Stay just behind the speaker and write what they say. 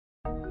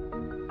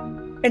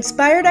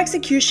Inspired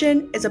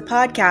Execution is a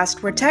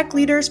podcast where tech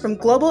leaders from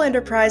global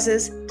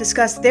enterprises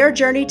discuss their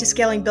journey to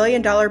scaling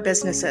billion-dollar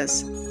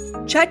businesses.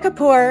 Chet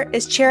Kapoor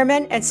is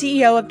chairman and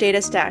CEO of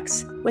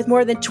DataStax, with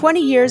more than 20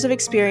 years of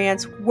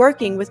experience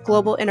working with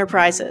global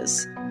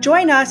enterprises.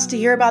 Join us to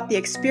hear about the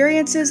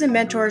experiences and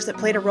mentors that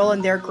played a role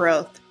in their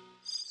growth.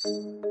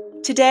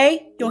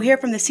 Today, you'll hear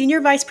from the Senior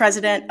Vice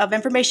President of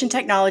Information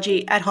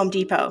Technology at Home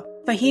Depot,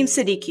 Fahim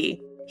Siddiqui.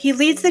 He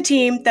leads the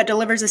team that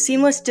delivers a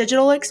seamless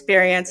digital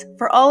experience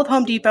for all of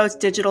Home Depot's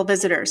digital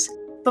visitors.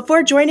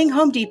 Before joining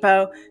Home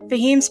Depot,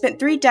 Fahim spent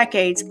 3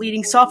 decades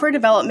leading software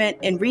development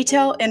in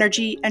retail,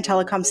 energy, and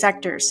telecom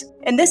sectors.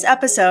 In this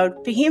episode,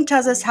 Fahim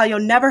tells us how you'll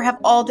never have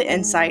all the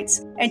insights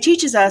and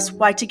teaches us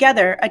why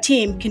together a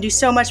team can do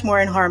so much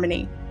more in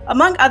harmony.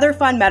 Among other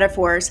fun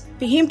metaphors,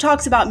 Fahim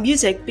talks about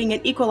music being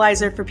an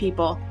equalizer for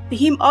people.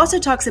 Fahim also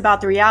talks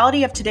about the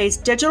reality of today's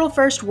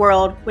digital-first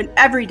world when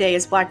every day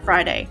is Black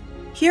Friday.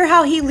 Hear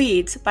how he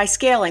leads by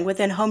scaling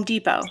within Home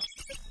Depot.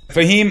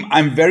 Fahim,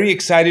 I'm very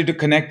excited to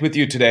connect with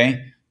you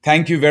today.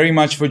 Thank you very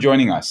much for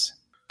joining us.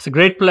 It's a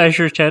great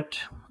pleasure, Chet.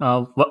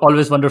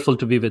 Always wonderful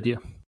to be with you.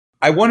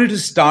 I wanted to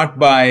start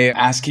by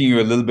asking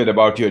you a little bit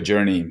about your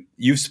journey.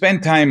 You've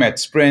spent time at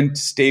Sprint,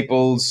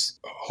 Staples,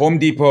 Home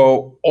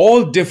Depot,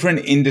 all different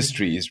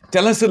industries.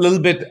 Tell us a little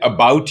bit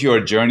about your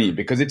journey,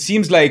 because it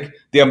seems like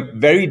they are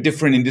very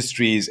different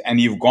industries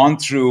and you've gone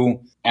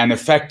through and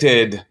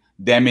affected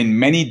them in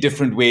many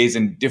different ways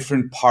in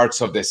different parts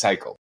of their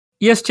cycle.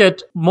 Yes,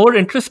 Chet. More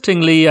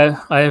interestingly, I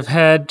have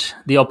had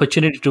the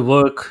opportunity to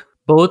work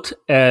both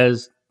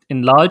as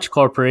in large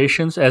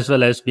corporations as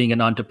well as being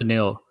an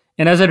entrepreneur.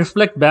 And as I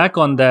reflect back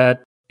on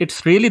that,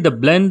 it's really the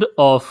blend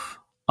of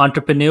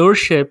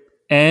entrepreneurship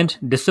and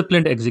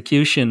disciplined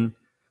execution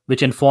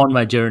which informed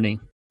my journey.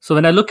 So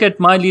when I look at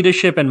my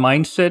leadership and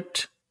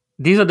mindset,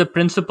 these are the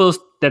principles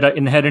that are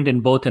inherent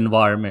in both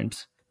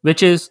environments,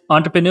 which is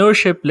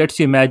entrepreneurship lets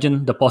you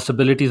imagine the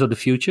possibilities of the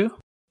future,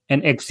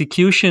 and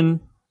execution,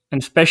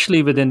 and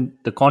especially within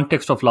the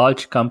context of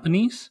large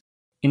companies,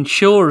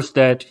 ensures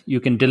that you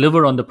can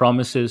deliver on the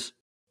promises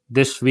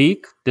this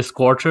week, this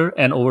quarter,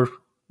 and over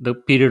the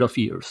period of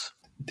years.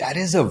 That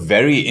is a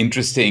very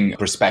interesting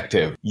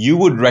perspective. You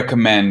would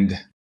recommend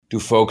to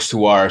folks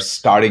who are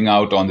starting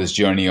out on this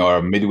journey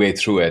or midway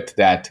through it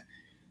that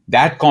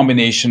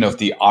combination of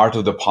the art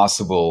of the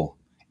possible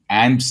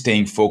and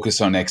staying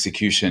focused on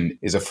execution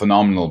is a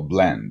phenomenal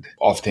blend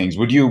of things.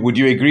 Would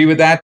you agree with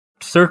that?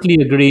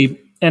 Certainly agree.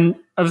 And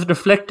I was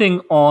reflecting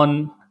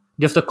on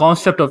just the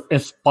concept of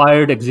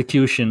inspired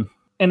execution.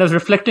 And I was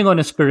reflecting on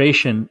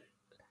inspiration.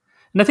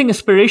 And I think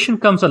inspiration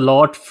comes a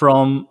lot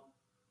from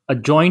a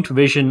joint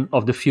vision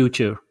of the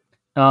future,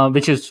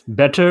 which is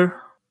better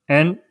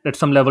and at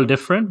some level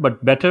different,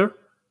 but better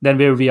than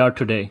where we are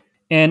today.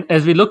 And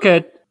as we look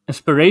at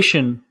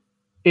inspiration,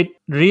 it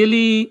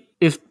really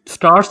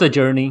starts the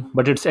journey,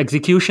 but it's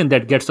execution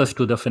that gets us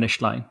to the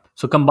finish line.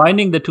 So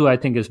combining the two, I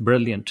think, is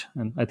brilliant.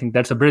 And I think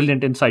that's a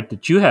brilliant insight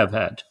that you have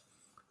had,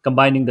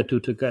 combining the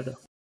two together.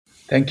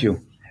 Thank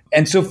you.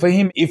 And so,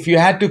 Fahim, if you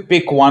had to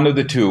pick one of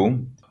the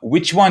two,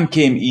 which one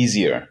came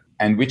easier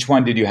and which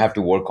one did you have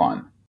to work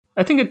on?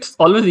 I think it's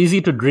always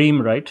easy to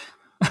dream, right?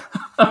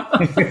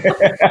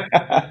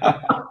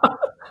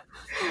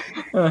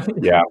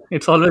 Yeah.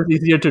 It's always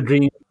easier to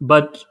dream.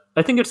 But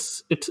I think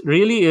it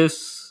really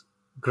is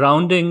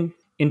grounding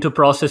into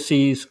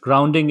processes,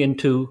 grounding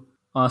into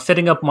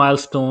setting up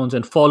milestones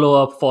and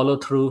follow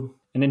through,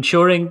 and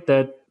ensuring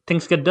that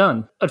things get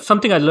done.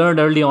 Something I learned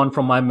early on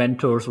from my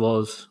mentors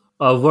was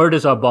our word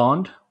is our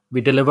bond.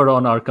 We deliver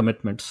on our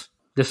commitments.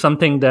 There's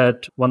something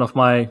that one of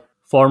my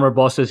former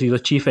bosses, he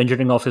was chief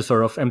engineering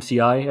officer of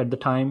MCI at the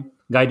time,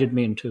 guided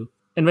me into.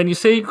 And when you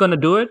say you're going to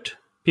do it,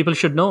 people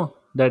should know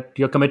that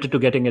you're committed to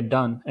getting it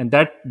done. And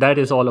that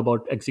is all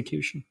about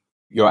execution.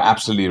 You're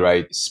absolutely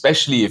right,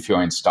 especially if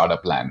you're in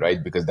startup land,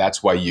 right? Because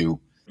that's why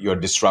you're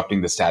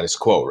disrupting the status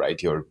quo,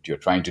 right? You're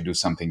trying to do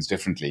some things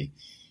differently.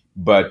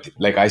 But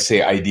like I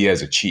say,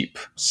 ideas are cheap.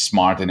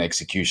 Smart and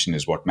execution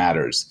is what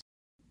matters.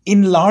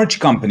 In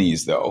large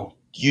companies, though,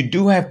 you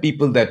do have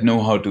people that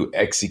know how to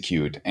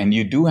execute, and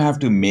you do have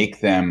to make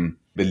them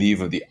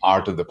believe of the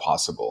art of the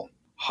possible.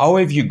 How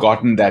have you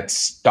gotten that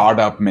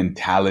startup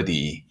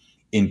mentality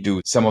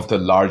into some of the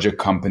larger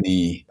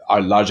company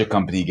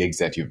gigs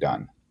that you've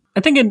done?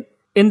 I think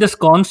in this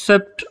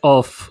concept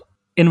of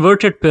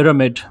inverted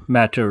pyramid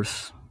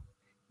matters,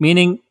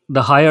 meaning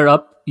the higher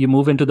up you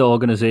move into the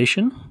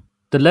organization,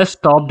 the less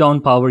top-down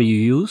power you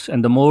use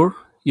and the more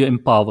you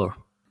empower.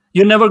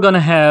 You're never going to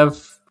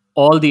have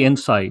all the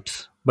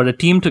insights, but a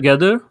team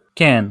together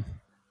can.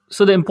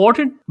 So the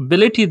important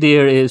ability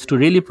there is to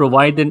really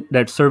provide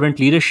that servant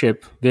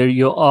leadership where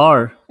you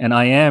are and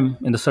I am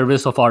in the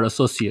service of our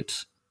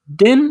associates.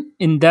 Then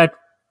in that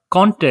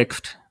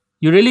context,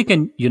 you really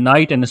can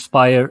unite and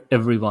inspire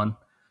everyone.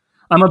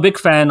 I'm a big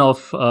fan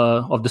of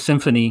the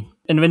symphony.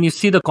 And when you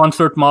see the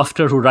concert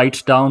master who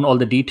writes down all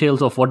the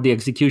details of what the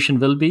execution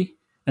will be,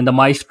 and the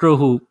maestro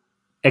who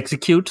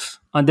executes,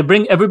 and they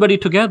bring everybody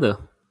together.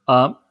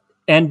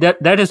 And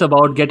that is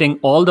about getting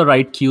all the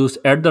right cues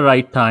at the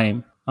right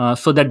time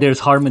so that there's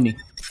harmony.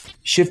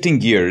 Shifting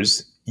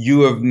gears,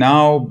 you have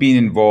now been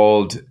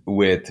involved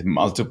with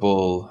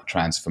multiple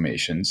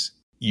transformations.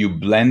 You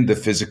blend the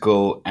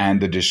physical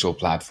and the digital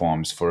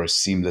platforms for a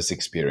seamless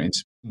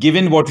experience.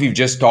 Given what we've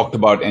just talked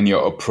about and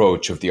your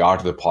approach of the art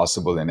of the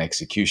possible and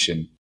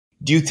execution,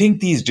 do you think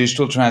these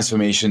digital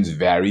transformations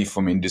vary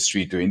from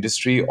industry to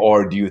industry,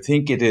 or do you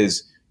think it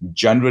is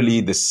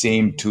generally the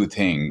same two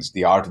things,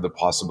 the art of the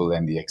possible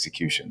and the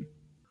execution?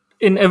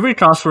 In every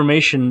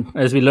transformation,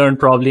 as we learned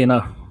probably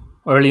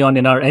early on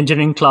in our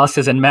engineering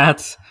classes and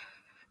maths,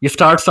 you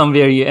start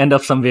somewhere, you end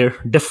up somewhere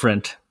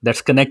different.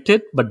 That's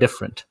connected, but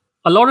different.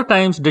 A lot of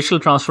times, digital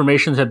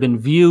transformations have been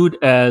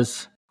viewed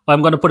as,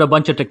 I'm going to put a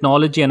bunch of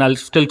technology and I'll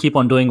still keep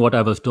on doing what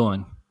I was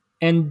doing.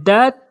 And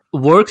that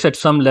works at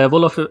some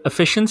level of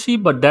efficiency,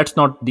 but that's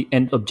not the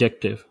end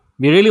objective.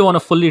 We really want to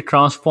fully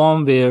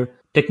transform where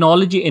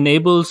technology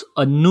enables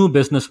a new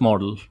business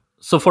model.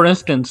 So for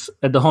instance,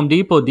 at the Home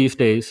Depot these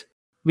days,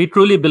 we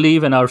truly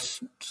believe, and our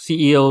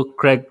CEO,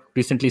 Craig,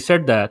 recently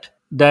said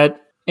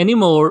that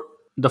anymore,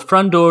 the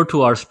front door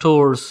to our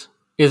stores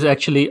is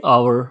actually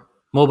our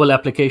mobile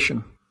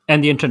application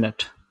and the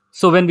internet.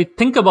 So when we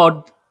think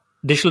about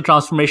digital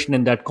transformation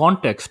in that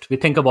context, we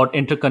think about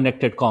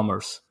interconnected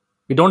commerce.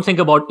 We don't think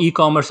about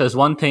e-commerce as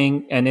one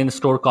thing and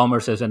in-store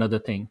commerce as another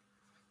thing.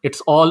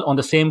 It's all on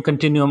the same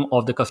continuum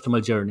of the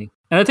customer journey.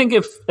 And I think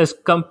if as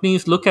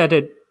companies look at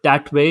it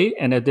that way,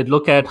 and if they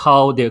look at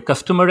how their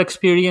customer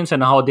experience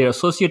and how their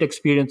associate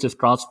experience is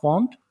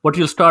transformed, what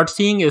you'll start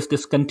seeing is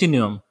this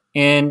continuum.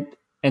 And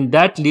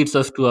that leads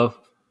us to a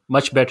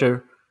much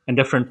better and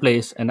different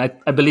place. And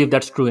I believe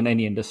that's true in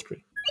any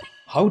industry.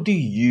 How do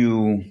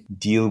you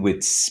deal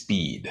with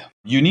speed?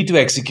 You need to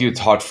execute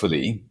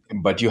thoughtfully,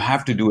 but you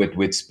have to do it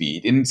with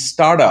speed. In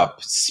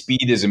startup,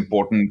 speed is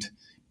important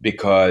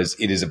because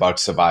it is about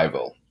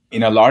survival.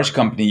 In a large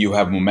company, you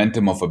have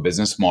momentum of a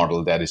business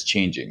model that is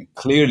changing.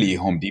 Clearly,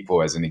 Home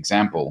Depot, as an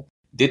example,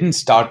 didn't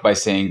start by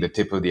saying the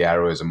tip of the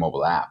arrow is a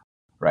mobile app,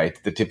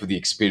 right? The tip of the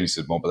experience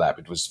is a mobile app.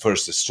 It was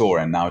first a store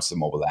and now it's a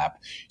mobile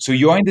app. So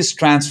you're in this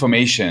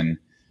transformation.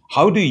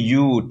 How do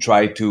you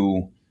try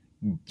to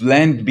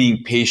blend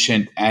being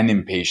patient and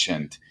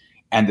impatient?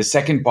 And the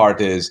second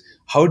part is,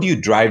 how do you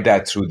drive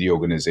that through the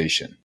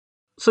organization?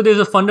 So there's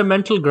a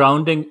fundamental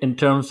grounding in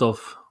terms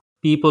of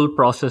people,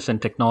 process, and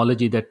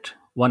technology that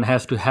one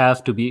has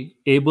to be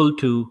able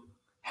to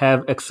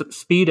have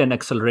speed and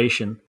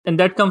acceleration. And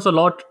that comes a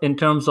lot in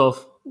terms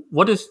of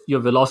what is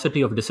your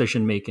velocity of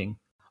decision making?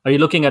 Are you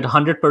looking at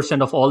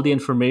 100% of all the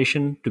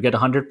information to get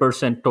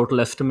 100% total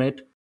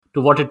estimate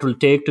to what it will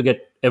take to get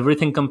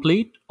everything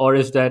complete? Or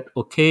is that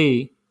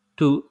okay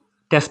to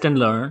test and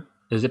learn?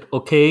 Is it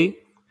okay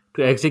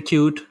to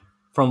execute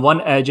from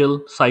one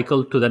agile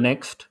cycle to the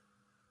next,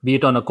 be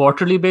it on a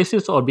quarterly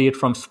basis or be it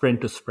from sprint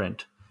to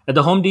sprint? At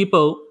the Home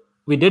Depot,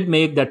 we did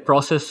make that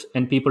process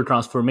and people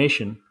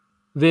transformation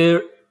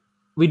where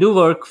we do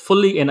work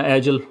fully in an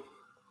agile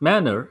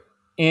manner.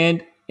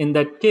 And in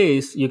that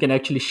case, you can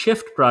actually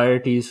shift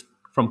priorities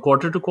from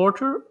quarter to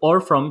quarter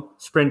or from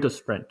sprint to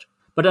sprint.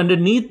 But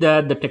underneath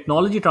that, the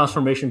technology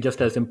transformation is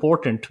just as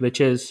important, which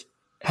is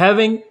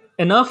having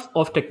enough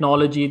of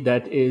technology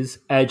that is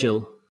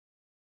agile,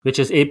 which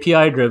is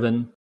API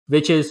driven,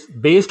 which is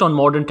based on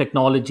modern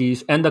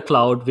technologies and the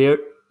cloud, where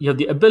you have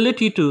the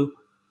ability to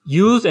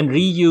use and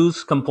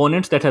reuse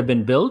components that have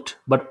been built,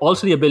 but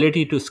also the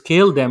ability to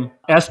scale them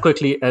as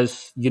quickly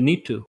as you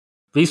need to.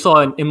 We saw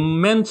an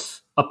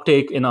immense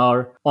uptake in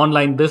our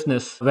online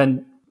business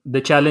when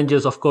the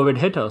challenges of COVID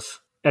hit us.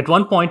 At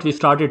one point, we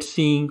started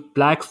seeing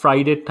Black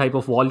Friday type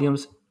of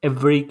volumes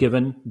every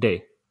given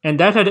day. And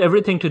that had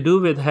everything to do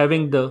with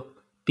having the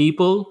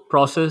people,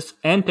 process,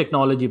 and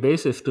technology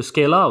basis to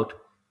scale out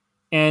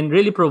and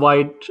really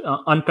provide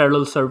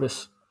unparalleled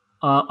service.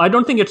 I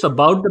don't think it's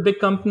about the big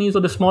companies or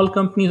the small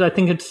companies. I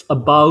think it's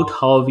about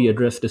how we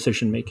address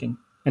decision making.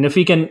 And if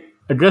we can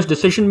address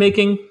decision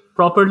making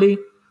properly,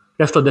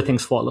 rest of the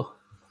things follow.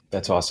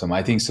 That's awesome.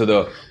 I think so.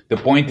 The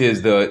point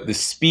is the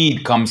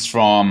speed comes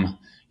from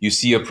you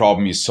see a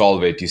problem, you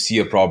solve it. You see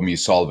a problem, you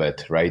solve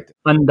it, right?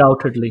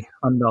 Undoubtedly.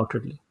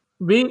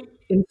 We,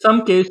 in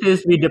some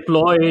cases, we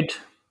deployed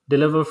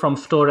deliver from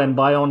store and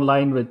buy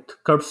online with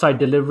curbside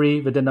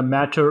delivery within a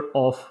matter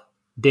of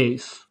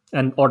days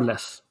and or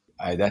less.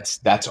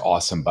 That's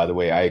awesome. By the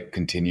way, I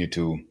continue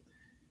to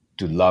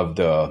love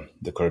the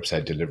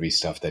curbside delivery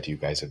stuff that you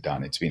guys have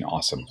done. It's been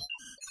awesome.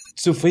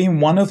 So Fahim,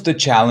 one of the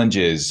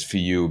challenges for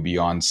you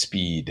beyond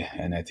speed,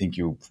 and I think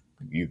you've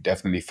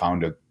definitely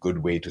found a good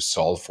way to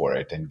solve for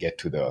it and get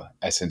to the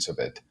essence of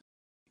it,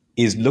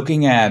 is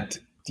looking at,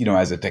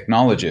 as a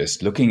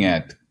technologist, looking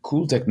at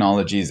cool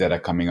technologies that are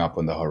coming up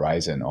on the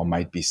horizon or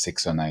might be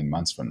 6 or 9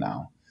 months from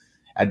now,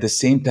 at the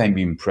same time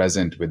being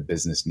present with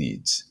business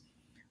needs.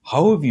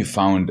 How have you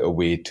found a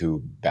way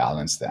to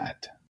balance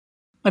that?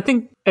 I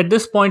think at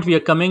this point, we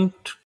are coming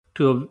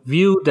to a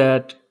view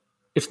that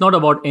it's not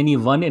about any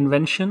one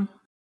invention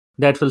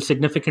that will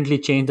significantly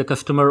change the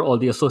customer or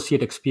the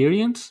associate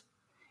experience.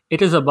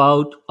 It is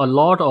about a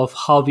lot of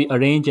how we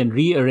arrange and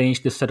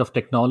rearrange this set of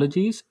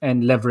technologies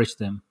and leverage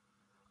them.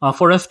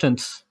 For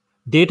instance,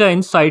 data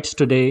insights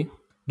today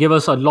give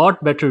us a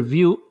lot better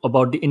view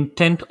about the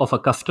intent of a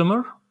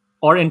customer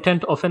or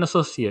intent of an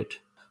associate.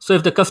 So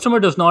if the customer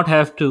does not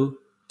have to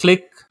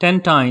click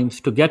 10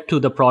 times to get to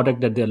the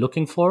product that they're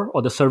looking for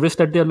or the service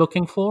that they're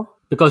looking for,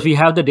 because we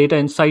have the data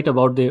insight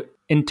about their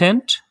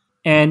intent,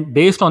 and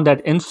based on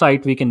that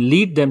insight, we can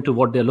lead them to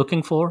what they're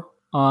looking for,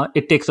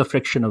 it takes the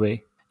friction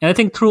away. And I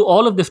think through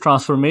all of this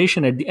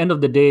transformation, at the end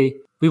of the day,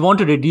 we want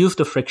to reduce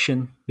the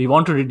friction, we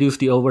want to reduce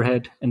the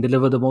overhead and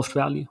deliver the most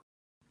value.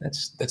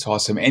 That's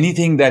awesome.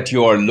 Anything that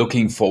you're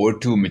looking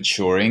forward to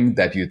maturing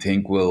that you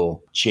think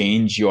will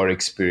change your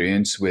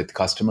experience with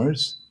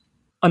customers?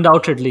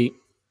 Undoubtedly.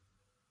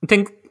 I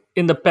think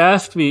in the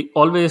past, we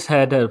always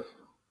had a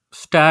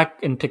stack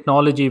in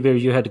technology where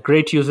you had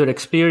great user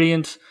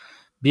experience.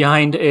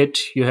 Behind it,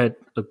 you had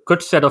a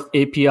good set of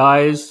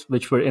APIs,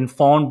 which were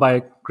informed by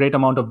a great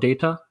amount of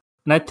data.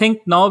 And I think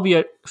now we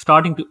are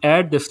starting to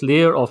add this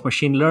layer of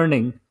machine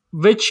learning,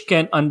 which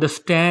can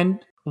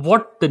understand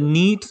what the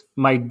needs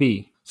might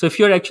be. So if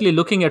you're actually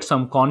looking at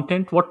some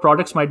content, what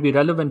products might be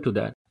relevant to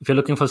that? If you're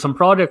looking for some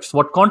products,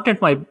 what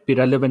content might be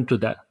relevant to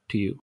that, to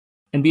you?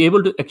 And be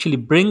able to actually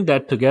bring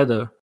that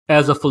together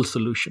as a full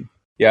solution.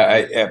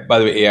 Yeah, by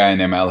the way, AI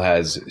and ML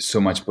has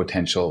so much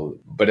potential.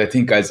 But I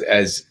think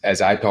as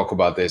I talk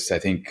about this, I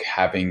think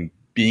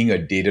being a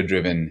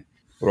data-driven,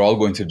 we're all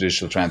going through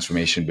digital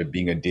transformation, but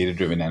being a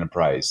data-driven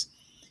enterprise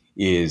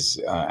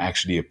is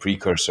actually a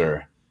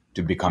precursor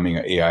to becoming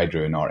an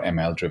AI-driven or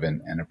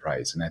ML-driven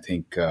enterprise. And I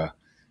think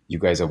you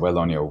guys are well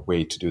on your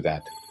way to do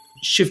that.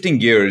 Shifting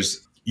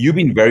gears, you've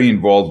been very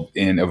involved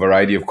in a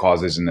variety of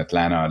causes in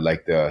Atlanta,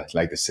 like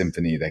the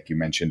symphony that you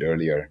mentioned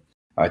earlier.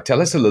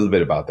 Tell us a little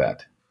bit about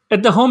that.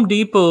 At the Home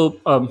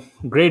Depot, a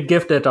great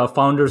gift that our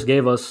founders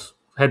gave us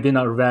had been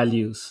our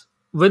values.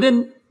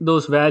 Within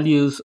those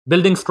values,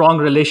 building strong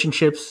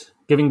relationships,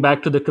 giving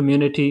back to the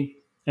community,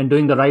 and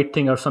doing the right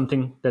thing are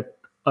something that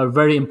are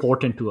very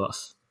important to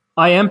us.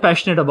 I am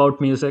passionate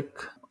about music.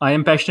 I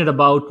am passionate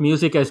about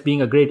music as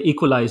being a great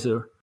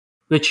equalizer,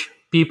 which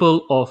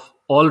people of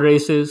all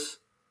races,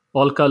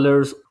 all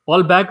colors,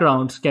 all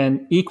backgrounds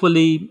can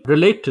equally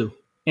relate to.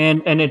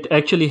 And it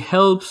actually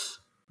helps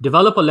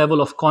develop a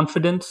level of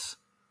confidence,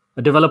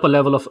 develop a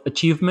level of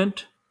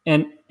achievement.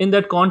 And in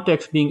that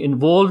context, being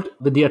involved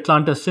with the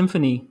Atlanta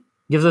Symphony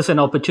gives us an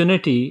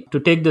opportunity to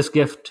take this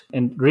gift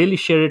and really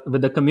share it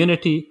with the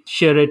community,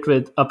 share it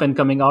with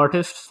up-and-coming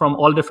artists from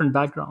all different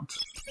backgrounds.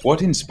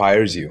 What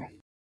inspires you?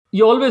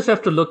 You always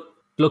have to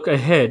look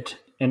ahead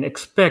and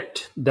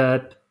expect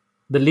that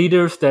the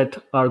leaders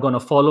that are going to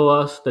follow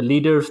us, the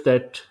leaders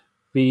that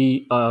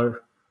we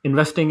are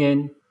investing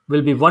in,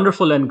 will be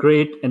wonderful and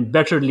great and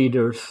better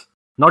leaders,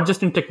 not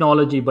just in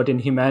technology, but in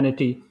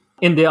humanity,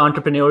 in their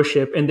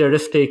entrepreneurship, in their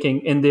risk-taking,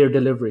 in their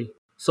delivery.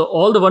 So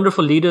all the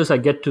wonderful leaders I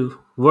get to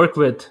work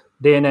with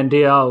day in and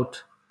day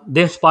out,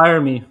 they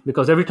inspire me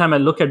because every time I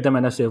look at them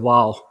and I say,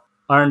 wow,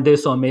 aren't they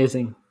so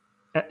amazing?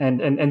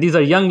 And these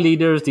are young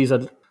leaders, these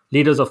are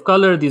leaders of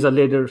color, these are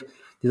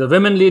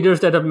women leaders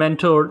that I've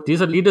mentored,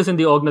 these are leaders in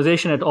the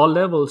organization at all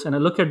levels. And I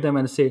look at them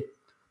and say,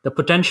 the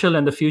potential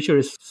and the future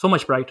is so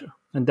much brighter.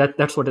 And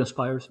that's what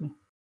inspires me.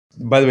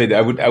 By the way,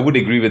 I would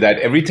agree with that.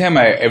 Every time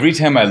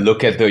I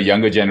look at the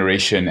younger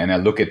generation and I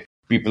look at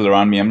people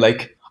around me, I'm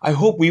like, I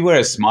hope we were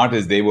as smart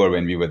as they were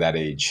when we were that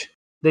age.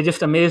 They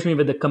just amaze me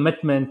with the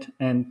commitment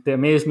and they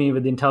amaze me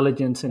with the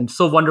intelligence. And it's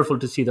so wonderful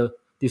to see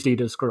these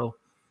leaders grow.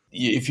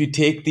 If you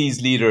take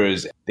these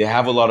leaders, they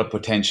have a lot of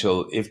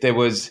potential. If there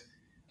was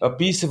a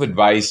piece of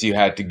advice you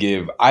had to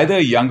give either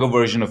a younger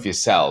version of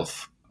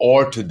yourself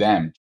or to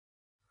them.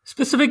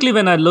 Specifically,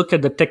 when I look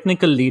at the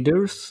technical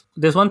leaders,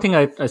 there's one thing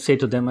I say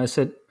to them. I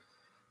said,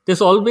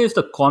 there's always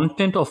the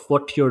content of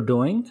what you're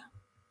doing,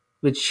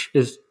 which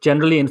is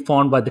generally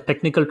informed by the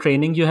technical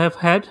training you have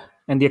had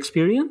and the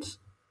experience.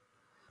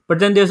 But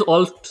then there's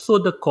also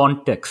the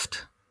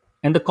context.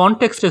 And the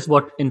context is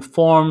what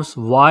informs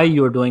why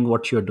you're doing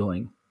what you're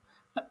doing.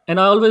 And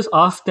I always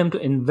ask them to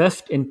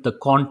invest in the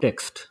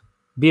context,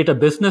 be it a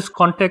business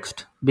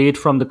context, be it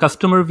from the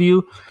customer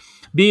view,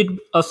 be it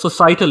a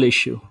societal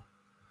issue.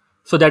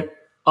 So that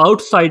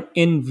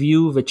outside-in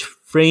view, which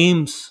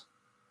frames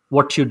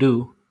what you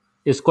do,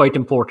 is quite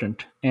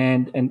important.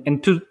 And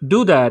to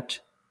do that,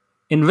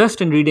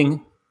 invest in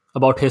reading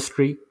about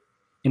history,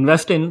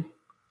 invest in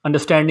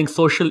understanding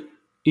social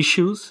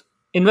issues,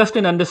 invest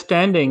in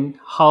understanding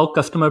how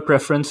customer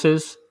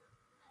preferences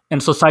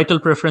and societal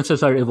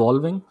preferences are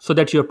evolving so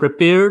that you're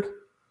prepared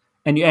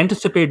and you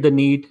anticipate the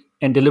need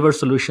and deliver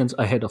solutions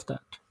ahead of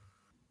that.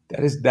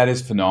 That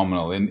is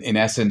phenomenal. In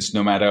essence,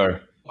 no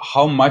matter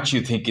how much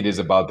you think it is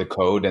about the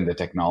code and the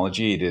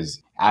technology, it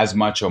is as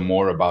much or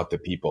more about the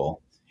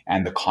people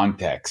and the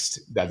context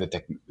that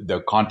the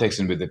context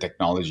in which the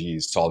technology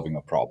is solving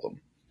a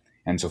problem.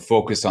 And so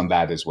focus on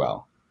that as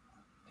well.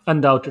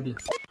 Undoubtedly.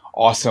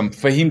 Awesome.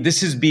 Fahim,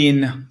 this has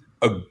been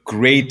a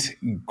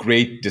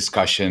great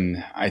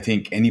discussion. I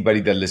think anybody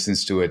that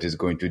listens to it is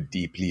going to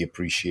deeply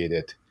appreciate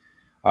it.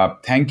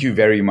 Thank you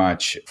very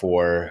much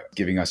for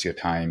giving us your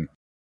time.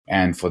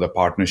 and for the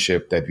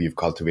partnership that we've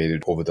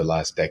cultivated over the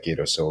last decade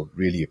or so.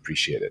 Really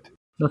appreciate it.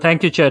 No,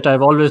 thank you, Chet.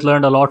 I've always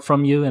learned a lot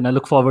from you, and I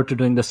look forward to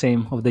doing the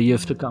same over the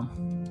years to come.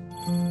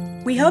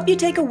 We hope you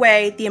take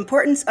away the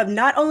importance of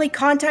not only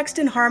context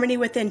and harmony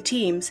within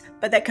teams,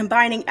 but that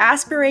combining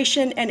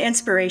aspiration and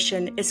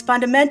inspiration is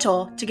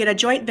fundamental to get a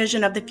joint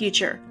vision of the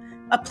future,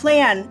 a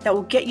plan that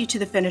will get you to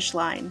the finish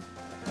line.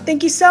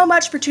 Thank you so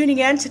much for tuning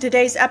in to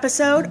today's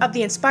episode of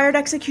the Inspired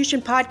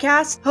Execution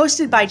Podcast,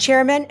 hosted by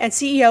Chairman and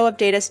CEO of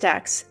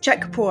DataStax,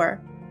 Chet Kapoor.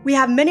 We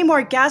have many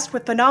more guests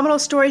with phenomenal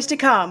stories to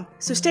come,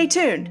 so stay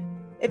tuned.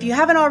 If you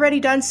haven't already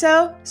done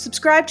so,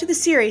 subscribe to the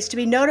series to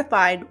be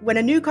notified when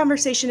a new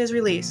conversation is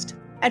released.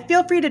 And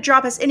feel free to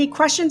drop us any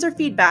questions or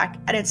feedback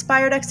at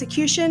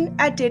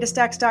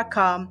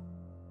inspiredexecution@datastax.com.